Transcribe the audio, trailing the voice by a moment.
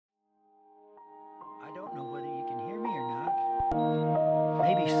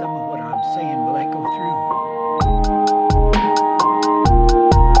Maybe some of what I'm saying will echo through.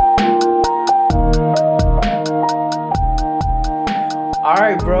 All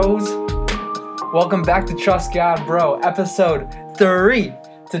right, bros. Welcome back to Trust God, Bro, episode 3.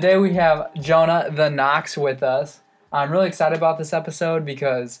 Today we have Jonah the Knox with us. I'm really excited about this episode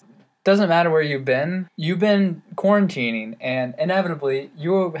because it doesn't matter where you've been quarantining, and inevitably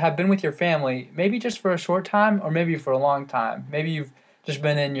you have been with your family, maybe just for a short time or maybe for a long time. Maybe you've just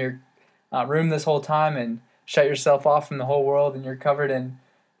been in your room this whole time and shut yourself off from the whole world, and you're covered in,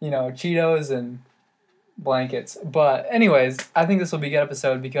 Cheetos and blankets. But anyways, I think this will be a good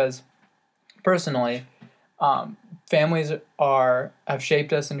episode because personally, families have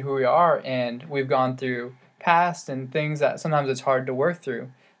shaped us into who we are, and we've gone through past and things that sometimes it's hard to work through.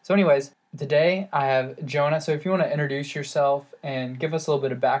 So anyways, today I have Jonah. So if you want to introduce yourself and give us a little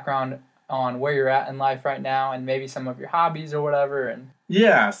bit of background on where you're at in life right now and maybe some of your hobbies or whatever.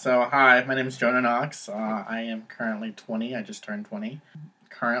 So hi, my name is Jonah Knox. I am currently 20. I just turned 20.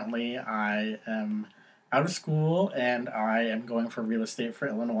 Currently, I am out of school and I am going for real estate for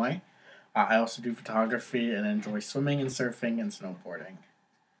Illinois. I also do photography and enjoy swimming and surfing and snowboarding.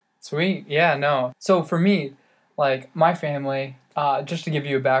 Sweet. Yeah, no. So for me, like my family, just to give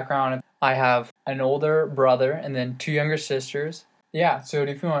you a background, I have an older brother and then 2 younger sisters. Yeah, so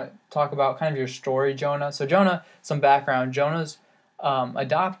if you want to talk about kind of your story, Jonah. So Jonah, some background. Jonah's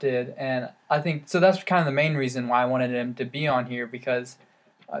adopted, and I think, so that's kind of the main reason why I wanted him to be on here, because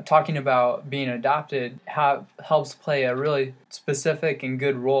talking about being adopted helps play a really specific and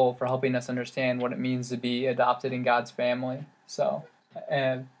good role for helping us understand what it means to be adopted in God's family. So,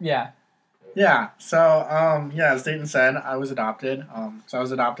 yeah. Yeah, so, as Dayton said, I was adopted. So I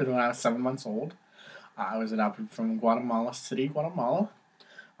was adopted when I was 7 months old. I was adopted from Guatemala City, Guatemala.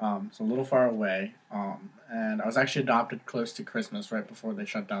 So a little far away. And I was actually adopted close to Christmas, right before they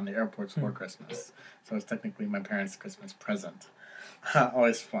shut down the airports for Christmas. So it's technically my parents' Christmas present.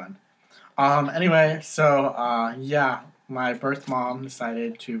 Always fun. Anyway, so, my birth mom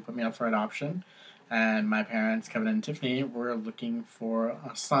decided to put me up for adoption. And my parents, Kevin and Tiffany, were looking for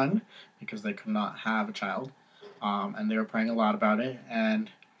a son because they could not have a child. And they were praying a lot about it. And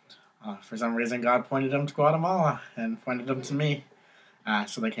for some reason, God pointed them to Guatemala and pointed them to me.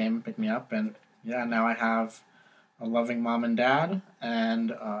 So they came and picked me up. And now I have a loving mom and dad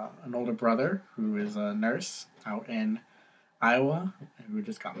and an older brother who is a nurse out in Iowa, who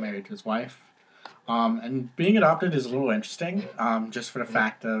just got married to his wife. And being adopted is a little interesting, just for the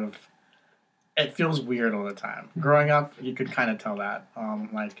fact of it feels weird all the time. Growing up, you could kind of tell that.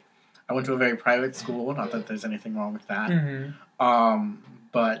 I went to a very private school, not that there's anything wrong with that. Mm-hmm.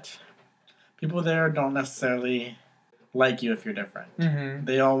 But people there don't necessarily like you if you're different. Mm-hmm.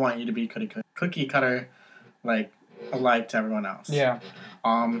 They all want you to be cookie cutter, like, alike to everyone else. Yeah.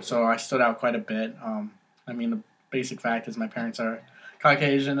 So I stood out quite a bit. The basic fact is my parents are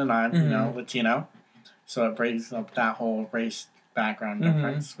Caucasian and I'm, Latino. So it brings up that whole race background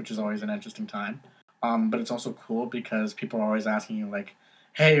difference, which is always an interesting time. But it's also cool because people are always asking you, like,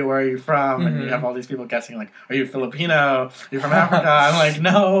 hey, where are you from? And you have all these people guessing, like, are you Filipino? Are you from Africa? I'm like,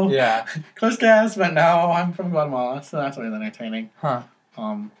 no. Yeah. Close guess, but no, I'm from Guatemala. So that's always entertaining. Huh.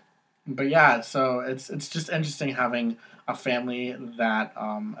 But yeah, so it's just interesting having a family that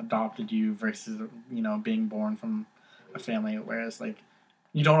adopted you versus, being born from a family, whereas, like,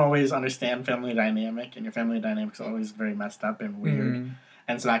 you don't always understand family dynamic, and your family dynamic is always very messed up and weird. Mm-hmm.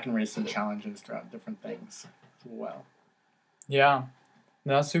 And so that can raise some challenges throughout different things as well. Yeah.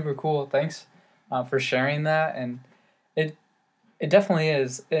 No, that's super cool. Thanks for sharing that. And it definitely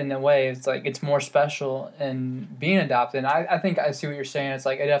is, in a way, it's like it's more special in being adopted. And I think I see what you're saying. It's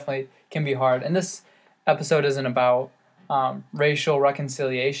like it definitely can be hard. And this episode isn't about racial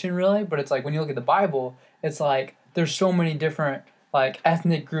reconciliation, really, but it's like when you look at the Bible, it's like there's so many different like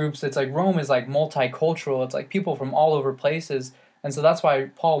ethnic groups. It's like Rome is like multicultural. It's like people from all over places. And so that's why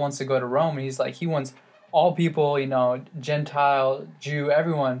Paul wants to go to Rome. And he's like, he wants all people, Gentile, Jew,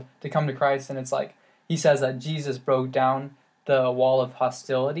 everyone to come to Christ. And it's like, he says that Jesus broke down the wall of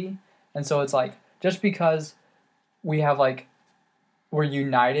hostility. And so it's like, just because we're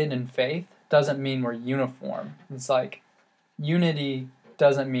united in faith doesn't mean we're uniform. It's like, unity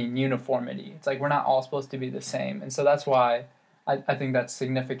doesn't mean uniformity. It's like, we're not all supposed to be the same. And so that's why I think that's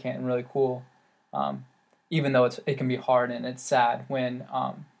significant and really cool. Even though it can be hard and it's sad when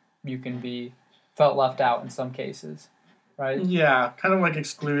you can be felt left out in some cases, right? Yeah, kind of like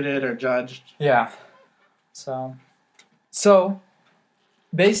excluded or judged. Yeah. So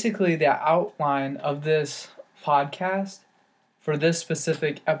basically the outline of this podcast for this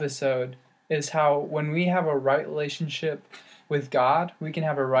specific episode is how when we have a right relationship with God, we can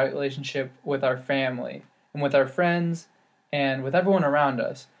have a right relationship with our family and with our friends and with everyone around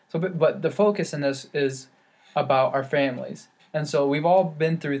us. So, but the focus in this is about our families. And so we've all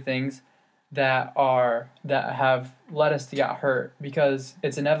been through things that have led us to get hurt because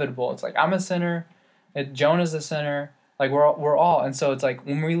it's inevitable. It's like I'm a sinner, Jonah's a sinner, like we're all, and so it's like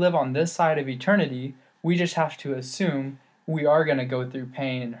when we live on this side of eternity, we just have to assume we are going to go through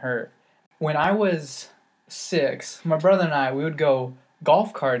pain and hurt. When I was 6, my brother and I, we would go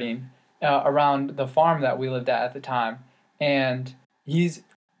golf karting around the farm that we lived at the time, and he's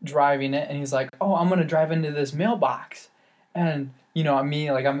driving it, and he's like, "Oh, I'm gonna drive into this mailbox," and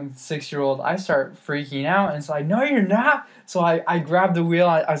me, like I'm a 6-year-old, I start freaking out, and it's like, "No, you're not." So I grab the wheel,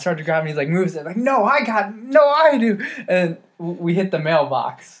 I start to grab, and he's like, moves it, like, "No, I do," and we hit the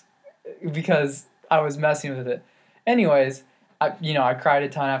mailbox because I was messing with it. Anyways, I cried a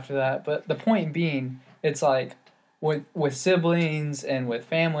ton after that, but the point being, it's like with siblings and with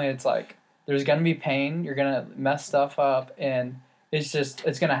family, it's like there's gonna be pain, you're gonna mess stuff up, and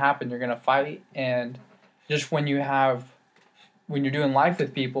it's gonna happen. You're gonna fight, and just when you're doing life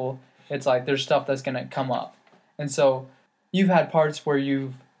with people, it's like there's stuff that's gonna come up, and so you've had parts where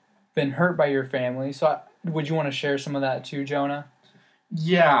you've been hurt by your family. So would you want to share some of that too, Jonah?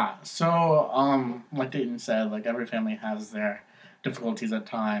 Yeah. So, like Dayton said, like every family has their difficulties at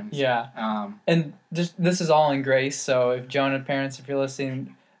times. Yeah. And this is all in grace. So if Jonah parents, if you're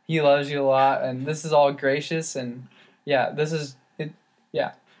listening, he loves you a lot, and this is all gracious. And yeah, this is it.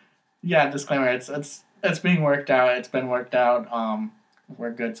 Yeah. Yeah. Disclaimer: it's being worked out. It's been worked out.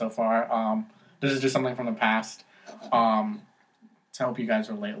 We're good so far. This is just something from the past. To help you guys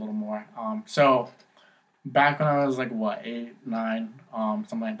relate a little more. So back when I was like 8, 9,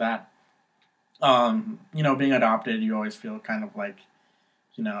 something like that. Being adopted, you always feel kind of like,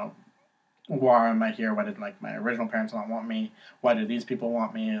 why am I here? Why did like my original parents not want me? Why do these people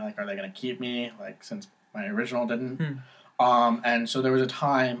want me? Like, are they gonna keep me? Like, since my original didn't. And so there was a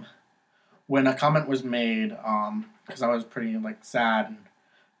time when a comment was made, because I was pretty like sad and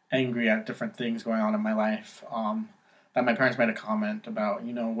angry at different things going on in my life. That my parents made a comment about,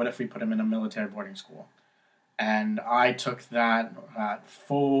 what if we put him in a military boarding school? And I took that at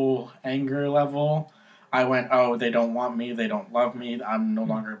full anger level. I went, oh, they don't want me. They don't love me. I'm no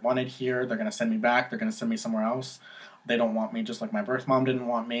longer wanted here. They're going to send me back. They're going to send me somewhere else. They don't want me just like my birth mom didn't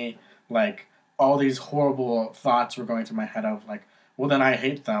want me. Like, all these horrible thoughts were going through my head of, like, well, then I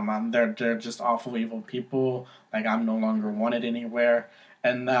hate them. They're just awful, evil people. Like, I'm no longer wanted anywhere.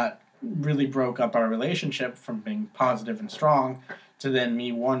 And that really broke up our relationship from being positive and strong to then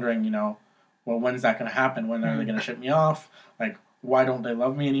me wondering, well, when's that going to happen? When are they going to ship me off? Like, why don't they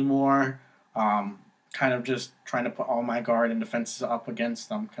love me anymore? Kind of just trying to put all my guard and defenses up against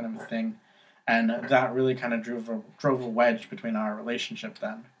them, kind of a thing. And that really kind of drove a wedge between our relationship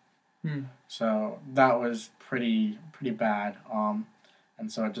then. So that was pretty bad.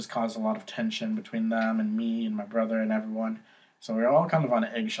 And so it just caused a lot of tension between them and me and my brother and everyone. So we were all kind of on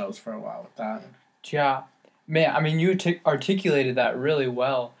eggshells for a while with that. Yeah. Man, I mean, you articulated that really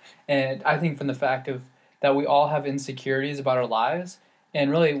well. And I think from the fact of that we all have insecurities about our lives, and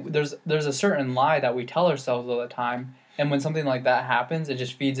really there's a certain lie that we tell ourselves all the time. And when something like that happens, it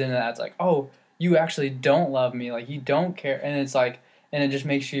just feeds into that. It's like, oh, you actually don't love me. Like, you don't care. And it's like, and it just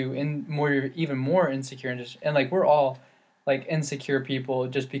makes you even more insecure. And like, we're all like insecure people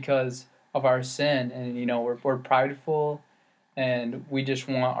just because of our sin. And, we're prideful. And we just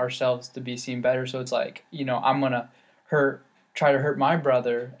want ourselves to be seen better. So it's like, I'm going to try to hurt my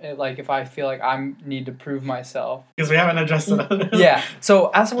brother. Like, if I feel like I need to prove myself. Because we haven't adjusted it. Yeah.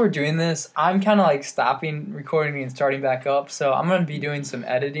 So as we're doing this, I'm kind of like stopping recording and starting back up. So I'm going to be doing some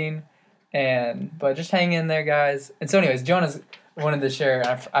editing. But just hang in there, guys. And so anyways, Jonas wanted to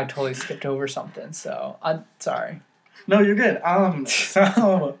share. I totally skipped over something. So I'm sorry. No, you're good.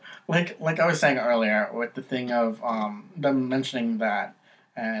 So like I was saying earlier, with the thing of them mentioning that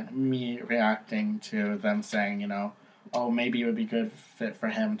and me reacting to them saying, oh, maybe it would be good fit for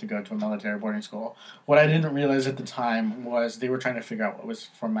him to go to a military boarding school. What I didn't realize at the time was they were trying to figure out what was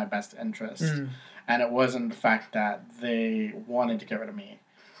for my best interest. And it wasn't the fact that they wanted to get rid of me.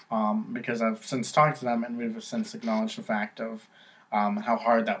 Because I've since talked to them and we've since acknowledged the fact of how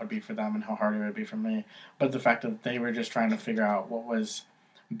hard that would be for them and how hard it would be for me. But the fact that they were just trying to figure out what was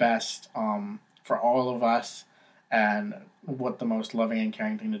best for all of us and what the most loving and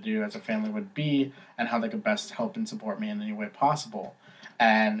caring thing to do as a family would be and how they could best help and support me in any way possible.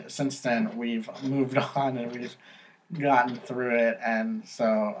 And since then, we've moved on and we've gotten through it. And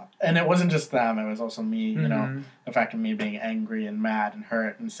it wasn't just them, it was also me, the fact of me being angry and mad and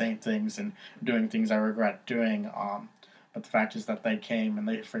hurt and saying things and doing things I regret doing. But the fact is that they came and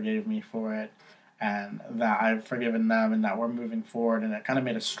they forgave me for it, and that I've forgiven them, and that we're moving forward, and it kind of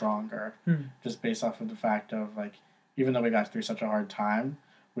made us stronger, just based off of the fact of like, even though we got through such a hard time,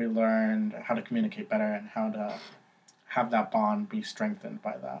 we learned how to communicate better and how to have that bond be strengthened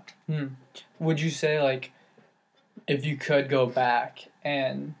by that. Would you say, like, if you could go back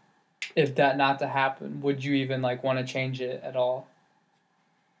and if that not to happen, would you even like want to change it at all?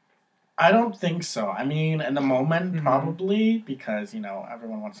 I don't think so. I mean, in the moment, Mhm. probably, because,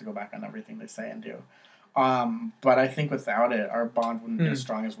 everyone wants to go back on everything they say and do. But I think without it, our bond wouldn't be as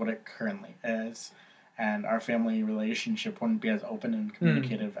strong as what it currently is, and our family relationship wouldn't be as open and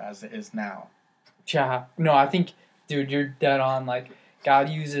communicative as it is now. Yeah. No, I think, dude, you're dead on. Like, God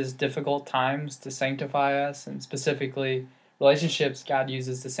uses difficult times to sanctify us, and specifically relationships God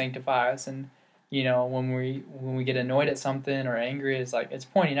uses to sanctify us. And when we get annoyed at something or angry, it's like it's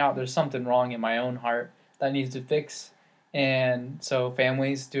pointing out there's something wrong in my own heart that needs to fix. And so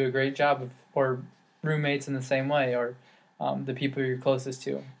families do a great job of, or roommates in the same way, or the people you're closest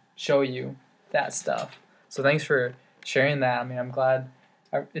to show you that stuff. So thanks for sharing that. I mean, I'm glad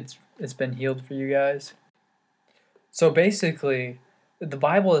it's been healed for you guys. So basically, the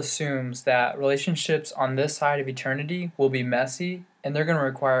Bible assumes that relationships on this side of eternity will be messy and they're going to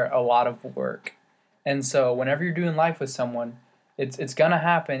require a lot of work. And so whenever you're doing life with someone, it's going to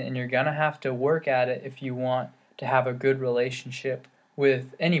happen and you're going to have to work at it if you want to have a good relationship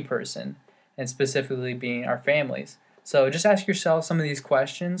with any person, and specifically being our families. So just ask yourself some of these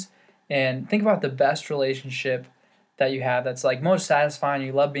questions and think about the best relationship that you have that's like most satisfying.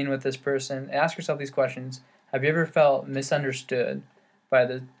 You love being with this person. Ask yourself these questions. Have you ever felt misunderstood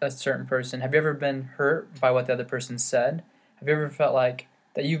by a certain person? Have you ever been hurt by what the other person said? Have you ever felt like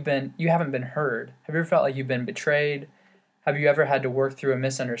that you haven't been heard? Have you ever felt like you've been betrayed? Have you ever had to work through a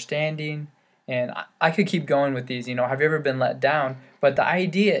misunderstanding? And I could keep going with these. Have you ever been let down? But the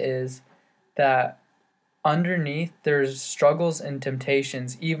idea is that underneath there's struggles and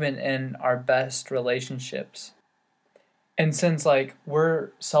temptations even in our best relationships. And since like we're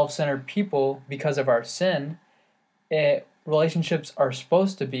self-centered people because of our sin, relationships are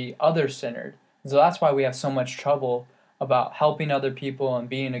supposed to be other-centered. So that's why we have so much trouble about helping other people and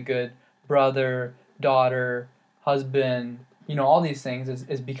being a good brother, daughter, husband, all these things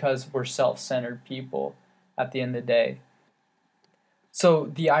is because we're self-centered people at the end of the day.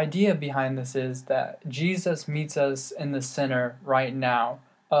 So the idea behind this is that Jesus meets us in the center right now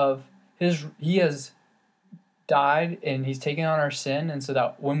of he has died and he's taken on our sin, and so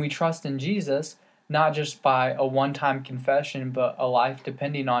that when we trust in Jesus, not just by a one-time confession, but a life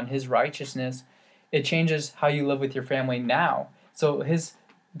depending on his righteousness, it changes how you live with your family now. So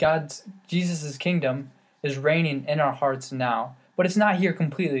Jesus' kingdom is reigning in our hearts now, but it's not here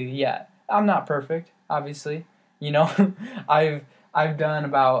completely yet. I'm not perfect, obviously. I've done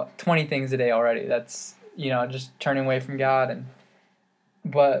about 20 things a day already. That's just turning away from God,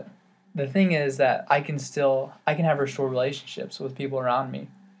 but the thing is that I can have restored relationships with people around me.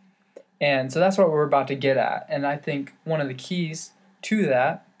 And so that's what we're about to get at. And I think one of the keys to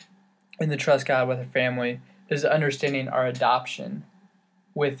that in the trust God with a family is understanding our adoption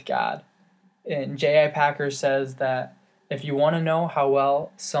with God. And J.I. Packer says that if you want to know how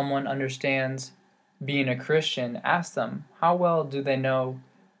well someone understands being a Christian, ask them, how well do they know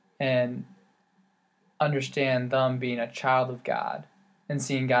and understand them being a child of God and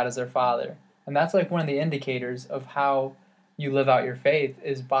seeing God as their Father? And that's like one of the indicators of how you live out your faith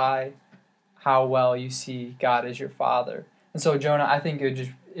is by how well you see God as your Father. And so, Jonah, I think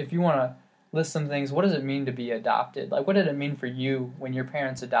if you want to list some things, what does it mean to be adopted? Like, what did it mean for you when your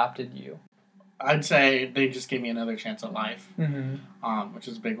parents adopted you? I'd say they just gave me another chance at life, Mm-hmm. which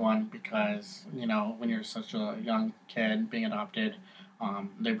is a big one because, when you're such a young kid being adopted,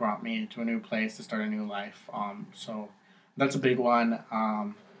 they brought me to a new place to start a new life. So that's a big one.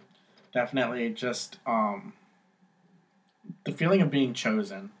 Definitely just the feeling of being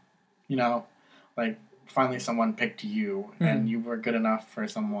chosen, like finally someone picked you and you were good enough for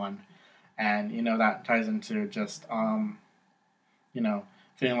someone. And, that ties into just,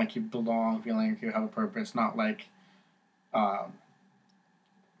 feeling like you belong, feeling like you have a purpose, not like it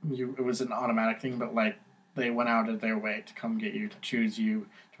was an automatic thing, but like they went out of their way to come get you, to choose you,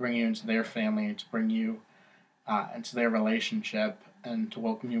 to bring you into their family, to bring you into their relationship, and to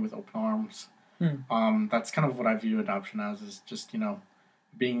welcome you with open arms. That's kind of what I view adoption as, is just,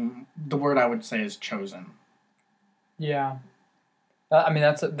 being, the word I would say is chosen. Yeah. I mean,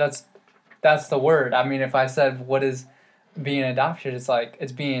 that's the word. I mean, if I said what is being adopted, it's like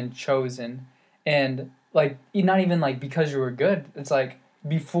it's being chosen, and like not even like because you were good. It's like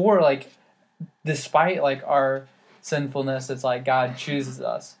before, like despite like our sinfulness, it's like God chooses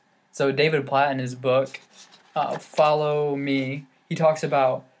us. So David Platt in his book, Follow Me, he talks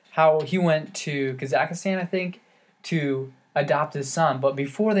about how he went to Kazakhstan, I think, to adopt his son. But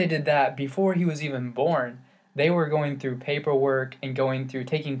before they did that, before he was even born, they were going through paperwork and going through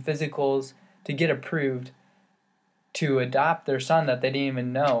taking physicals to get approved to adopt their son that they didn't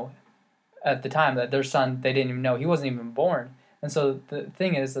even know at the time, that their son they didn't even know, he wasn't even born. And so the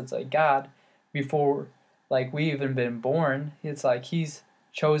thing is, it's like God, before like we even been born, it's like he's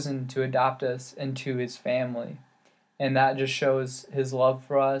chosen to adopt us into his family. And that just shows his love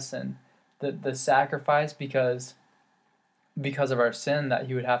for us and the sacrifice because of our sin that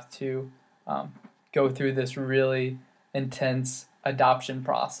he would have to go through this really intense adoption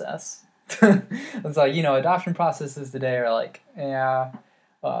process. It's like, adoption processes today are like, yeah,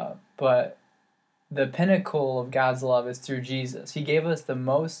 but the pinnacle of God's love is through Jesus. He gave us the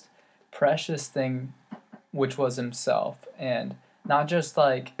most precious thing, which was himself, and not just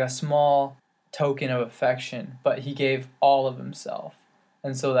like a small token of affection, but he gave all of himself.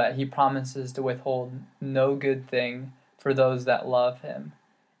 And so that he promises to withhold no good thing for those that love him.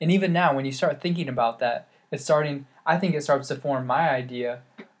 And even now, when you start thinking about that, I think it starts to form my idea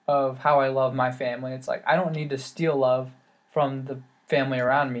of how I love my family. It's like, I don't need to steal love from the family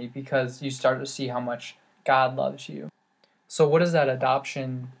around me because you start to see how much God loves you. So what does that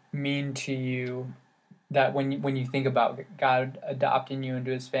adoption mean to you, that when you think about God adopting you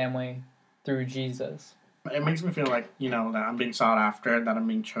into his family through Jesus? It makes me feel like, that I'm being sought after, that I'm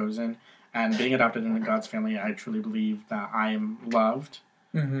being chosen, and being adopted into God's family, I truly believe that I am loved,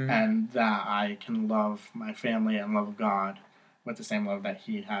 and that I can love my family and love God with the same love that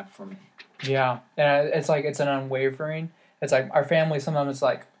he had for me. Yeah, and it's like, it's an unwavering. It's like our family, sometimes it's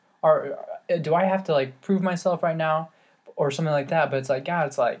like, do I have to like prove myself right now or something like that? But it's like, God,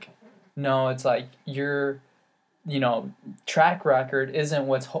 it's like, no, it's like your, track record isn't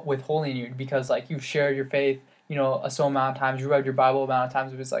what's withholding you, because like you've shared your faith, so amount of times, you read your Bible amount of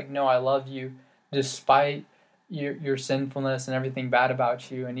times, but it's like, no, I love you despite your sinfulness and everything bad about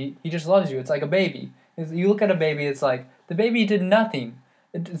you, and he just loves you. It's like a baby. You look at a baby, it's like the baby did nothing.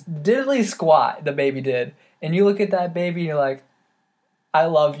 It just diddly squat, the baby did. And you look at that baby and you're like, I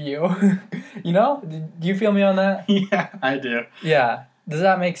love you. Do you feel me on that? Yeah, I do. Yeah. Does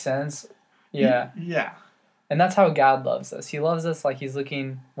that make sense? Yeah. Yeah. And that's how God loves us. He loves us like he's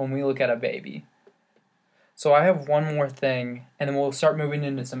looking when we look at a baby. So I have one more thing, and then we'll start moving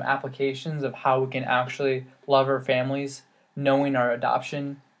into some applications of how we can actually love our families, knowing our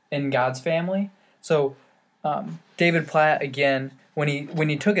adoption in God's family. So David Platt, again, when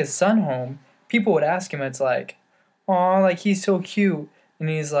he took his son home, people would ask him, it's like, "Aw, like he's so cute," and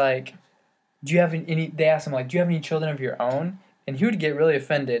he's like, "Do you have any?" They asked him like, "Do you have any children of your own?" And he would get really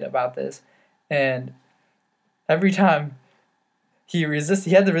offended about this, and every time he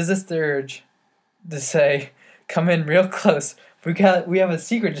had to resist the urge to say, "Come in real close. We have a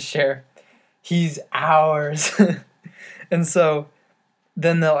secret to share. He's ours." And so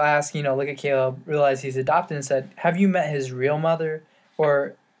then they'll ask, look at Caleb, realize he's adopted, and said, "Have you met his real mother?"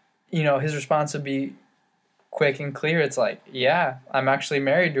 Or, his response would be quick and clear. It's like, "Yeah, I'm actually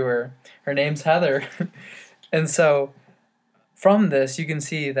married to her. Her name's Heather." And so from this, you can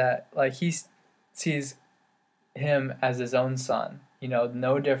see that like he sees him as his own son,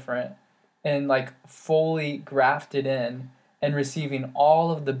 no different, and like fully grafted in and receiving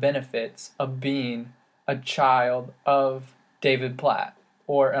all of the benefits of being a child of David Platt,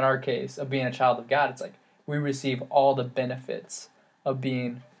 or in our case, of being a child of God. It's like we receive all the benefits of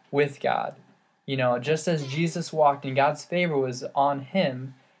being with God. Just as Jesus walked and God's favor was on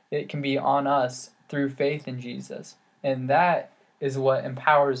him, it can be on us through faith in Jesus. And that is what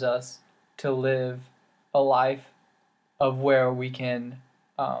empowers us to live a life of where we can,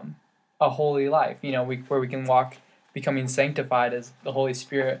 a holy life, where we can walk becoming sanctified as the Holy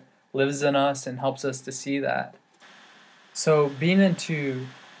Spirit lives in us and helps us to see that. So being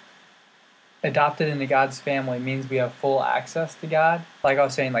adopted into God's family means we have full access to God. Like I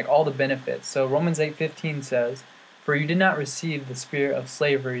was saying, like all the benefits. So Romans 8:15 says, "For you did not receive the spirit of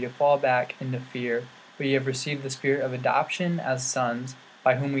slavery to fall back into fear, but you have received the spirit of adoption as sons,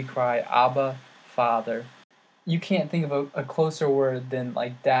 by whom we cry, Abba, Father." You can't think of a closer word than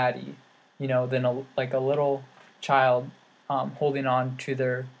like daddy, than a little child holding on to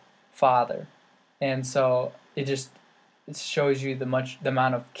their father. And so it shows you the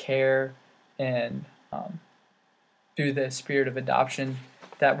amount of care and through the spirit of adoption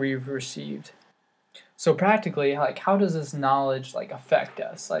that we've received. So practically, like, how does this knowledge like affect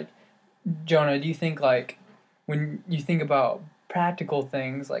us? Like, Jonah, do you think like when you think about practical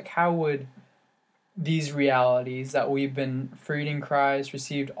things, like how would these realities that we've been freed in Christ,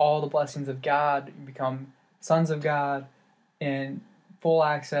 received all the blessings of God, become sons of God, and full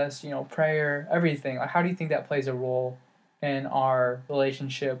access, prayer, everything. Like, how do you think that plays a role in our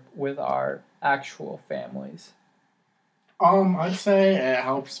relationship with our actual families? I'd say it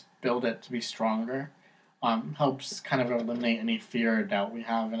helps build it to be stronger. Helps kind of eliminate any fear or doubt we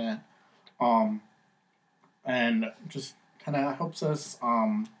have in it. Um, and just kind of helps us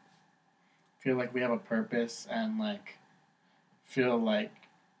feel like we have a purpose and like feel like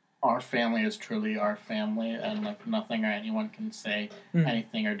our family is truly our family and like nothing or anyone can say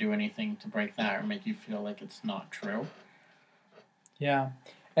anything or do anything to break that or make you feel like it's not true. Yeah.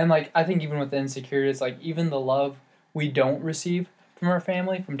 And like I think even with the insecurities, like even the love we don't receive from our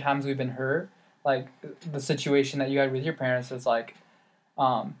family from times we've been hurt, like the situation that you had with your parents is like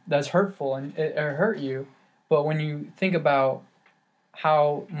that's hurtful and it hurt you. But when you think about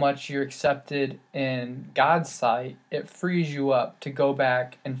how much you're accepted in God's sight, it frees you up to go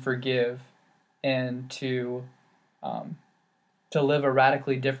back and forgive and um, to live a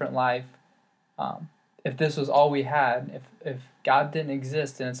radically different life. Um, if this was all we had, if God didn't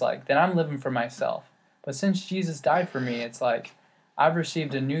exist, and it's like, then I'm living for myself. But since Jesus died for me, it's like I've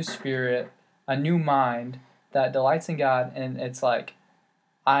received a new spirit, a new mind that delights in God, and it's like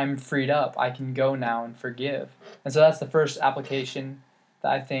I'm freed up. I can go now and forgive. And so that's the first application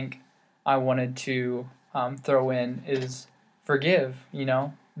that I think I wanted to throw in is forgive.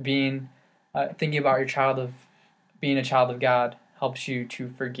 Being thinking about your child of being a child of God helps you to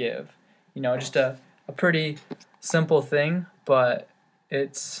forgive. Just a pretty simple thing, but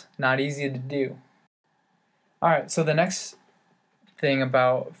it's not easy to do. All right, so the next thing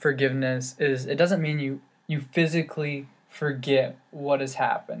about forgiveness is it doesn't mean you physically forget what has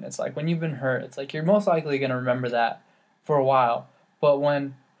happened. It's like when you've been hurt, it's like you're most likely going to remember that for a while. But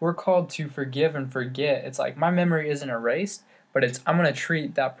when we're called to forgive and forget, it's like my memory isn't erased, but I'm going to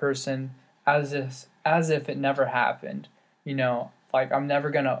treat that person as if it never happened. Like I'm never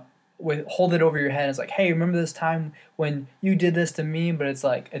going to hold it over your head. It's like, hey, remember this time when you did this to me? But it's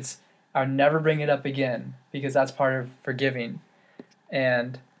like I'll never bring it up again because that's part of forgiving.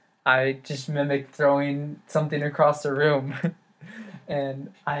 And I just mimicked throwing something across the room,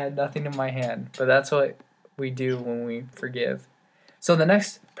 and I had nothing in my hand. But that's what we do when we forgive. So the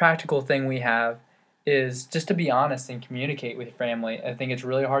next practical thing we have is just to be honest and communicate with family. I think it's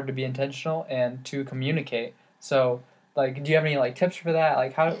really hard to be intentional and to communicate. So, like, do you have any like tips for that?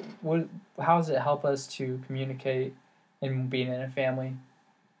 Like, how does it help us to communicate in being in a family?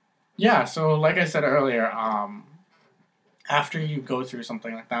 Yeah, so like I said earlier, after you go through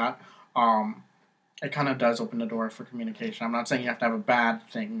something like that, it kind of does open the door for communication. I'm not saying you have to have a bad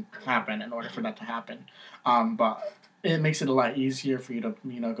thing happen in order for that to happen, but it makes it a lot easier for you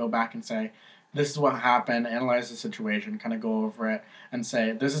to go back and say, this is what happened, analyze the situation, kind of go over it, and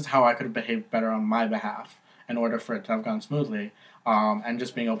say, this is how I could have behaved better on my behalf in order for it to have gone smoothly, and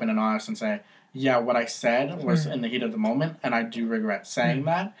just being open and honest and say, yeah, what I said was in the heat of the moment, and I do regret saying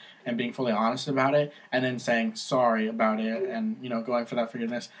that, and being fully honest about it, and then saying sorry about it, and, going for that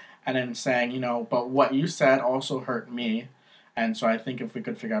forgiveness, and then saying, but what you said also hurt me, and so I think if we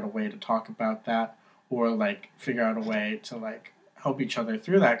could figure out a way to talk about that, or, like, figure out a way to, like, help each other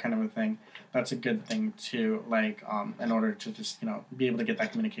through that kind of a thing, that's a good thing, too, like, in order to just, be able to get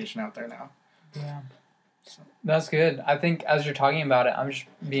that communication out there now. Yeah. So. That's good. I think as you're talking about it, I'm just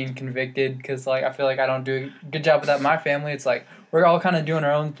being convicted because like I feel like I don't do a good job with that in my family. It's like we're all kind of doing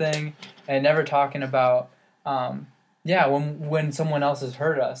our own thing and never talking about, when someone else has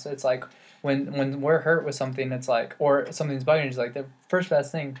hurt us. It's like when we're hurt with something, it's like or something's bugging. It's like the first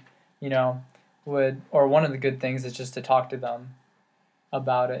best thing, or one of the good things is just to talk to them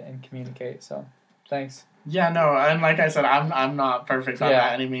about it and communicate. So, thanks. Yeah, no, and like I said, I'm not perfect on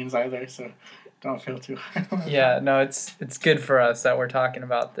that any means either. So. Don't feel too hard. Yeah, no, it's good for us that we're talking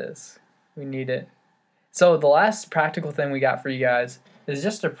about this. We need it. So the last practical thing we got for you guys is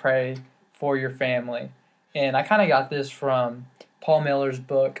just to pray for your family. And I kind of got this from Paul Miller's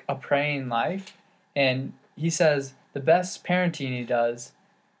book, A Praying Life. And he says the best parenting he does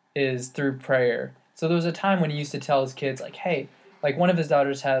is through prayer. So there was a time when he used to tell his kids, like, hey, like one of his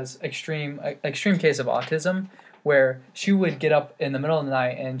daughters has extreme case of autism where she would get up in the middle of the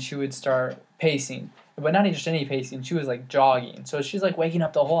night and she would start pacing, but not just any pacing. She was like jogging, so she's like waking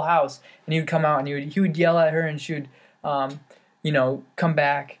up the whole house. And he would come out and he would yell at her, and she would, come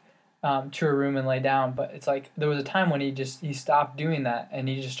back to her room and lay down. But it's like there was a time when he stopped doing that, and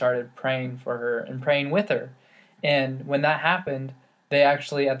he just started praying for her and praying with her. And when that happened, they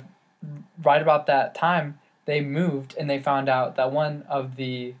actually right about that time they moved, and they found out that one of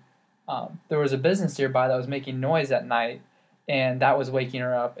the there was a business nearby that was making noise at night, and that was waking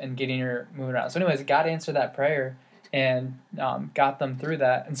her up and getting her moving around. So anyways, God answered that prayer and got them through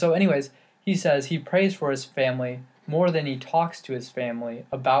that. And so anyways, he says he prays for his family more than he talks to his family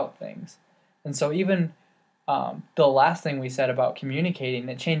about things. And so even the last thing we said about communicating,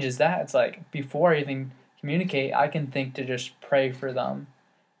 it changes that. It's like before I even communicate, I can think to just pray for them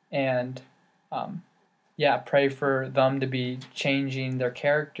and pray for them to be changing their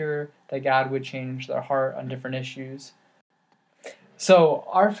character, that God would change their heart on different issues. So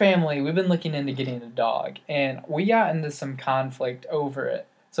our family, we've been looking into getting a dog, and we got into some conflict over it.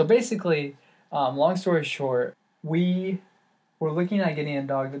 So basically, long story short, we were looking at getting a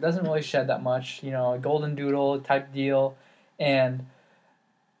dog that doesn't really shed that much, a golden doodle type deal, and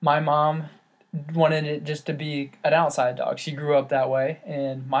my mom wanted it just to be an outside dog. She grew up that way,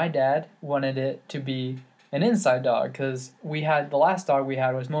 and my dad wanted it to be an inside dog because the last dog we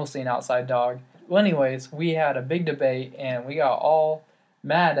had was mostly an outside dog. Well, anyways, we had a big debate, and we got all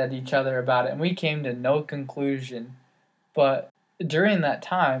mad at each other about it, and we came to no conclusion. But during that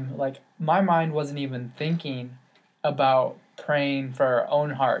time, my mind wasn't even thinking about praying for our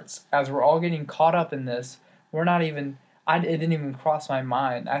own hearts. As we're all getting caught up in this, it didn't even cross my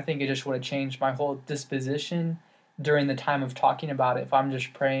mind. I think it just would have changed my whole disposition during the time of talking about it. If I'm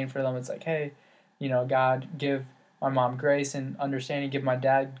just praying for them, it's like, hey, God, give my mom grace and understanding, give my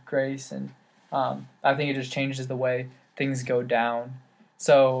dad grace, and I think it just changes the way things go down.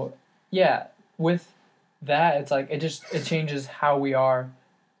 So, yeah, with that, it's like it changes how we are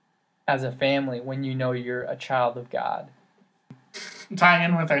as a family when you're a child of God. Tying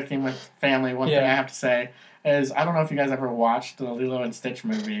in with our theme with family, one thing I have to say is, I don't know if you guys ever watched the Lilo and Stitch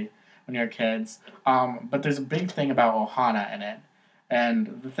movie when you were kids, but there's a big thing about Ohana in it.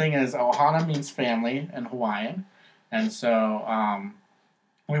 And the thing is, Ohana means family in Hawaiian. And so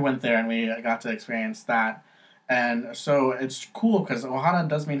we went there and we got to experience that. And so it's cool because Ohana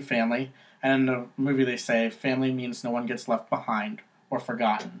does mean family. And in the movie they say family means no one gets left behind or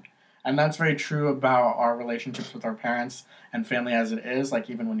forgotten. And that's very true about our relationships with our parents and family as it is. Like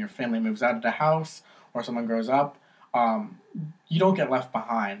even when your family moves out of the house or someone grows up, you don't get left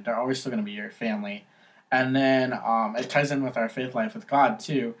behind. They're always still going to be your family. And then it ties in with our faith life with God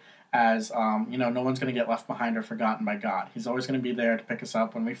too, as no one's going to get left behind or forgotten by God. He's always going to be there to pick us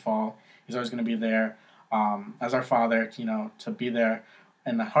up when we fall. He's always going to be there as our Father, to be there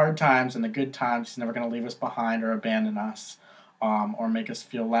in the hard times and the good times. He's never going to leave us behind or abandon us or make us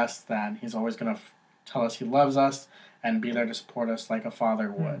feel less than. He's always going to tell us he loves us and be there to support us like a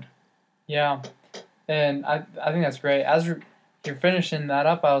father would. Yeah, and I think that's great. As you're finishing that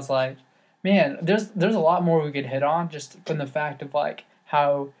up, I was like, man, there's a lot more we could hit on just from the fact of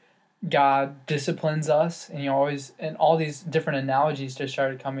how God disciplines us, and and all these different analogies just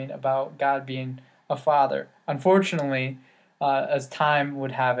started coming about God being a father. Unfortunately, as time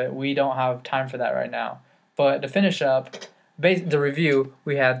would have it, we don't have time for that right now. But to finish up the review,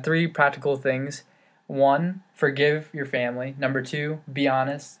 we had 3 practical things. 1, forgive your family. Number 2, be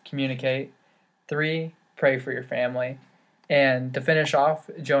honest, communicate. 3, pray for your family. And to finish off,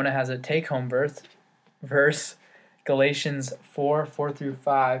 Jonah has a take-home verse, Galatians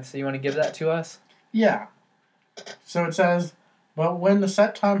 4:4-5. So you want to give that to us? Yeah. So it says, "But when the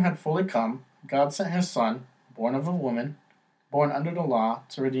set time had fully come, God sent his Son, born of a woman, born under the law,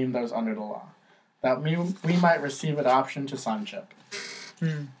 to redeem those under the law, that we might receive adoption to sonship."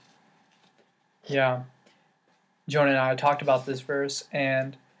 Yeah. Jonah and I talked about this verse,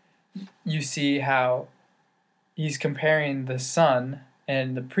 and you see how he's comparing the son,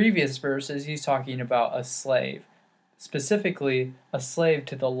 and the previous verses he's talking about a slave, specifically a slave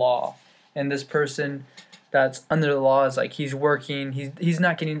to the law. And this person that's under the law is he's working, he's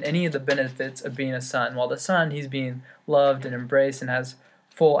not getting any of the benefits of being a son, while the son, he's being loved and embraced and has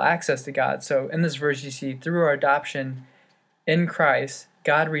full access to God. So in this verse you see, through our adoption in Christ,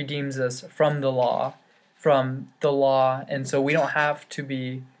 God redeems us from the law, and so we don't have to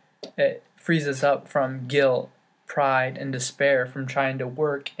be, it frees us up from guilt, pride, and despair from trying to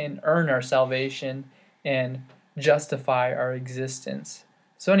work and earn our salvation and justify our existence.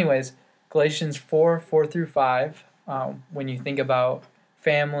 So anyways, Galatians 4:4-5, when you think about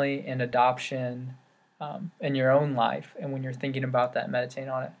family and adoption in your own life, and when you're thinking about that, meditating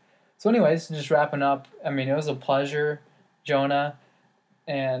on it. So anyways, just wrapping up, it was a pleasure, Jonah.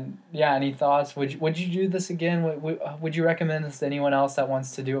 And yeah, any thoughts? Would you do this again? Would you recommend this to anyone else that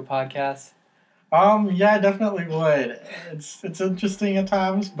wants to do a podcast? Yeah, I definitely would. It's interesting at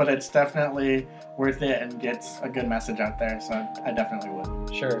times, but it's definitely worth it and gets a good message out there, so I definitely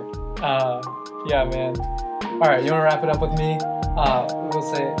would. Sure. Yeah, man. All right, you want to wrap it up with me? We'll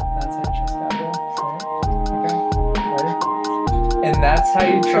say that's it. And that's how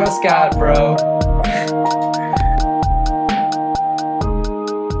you trust God, bro.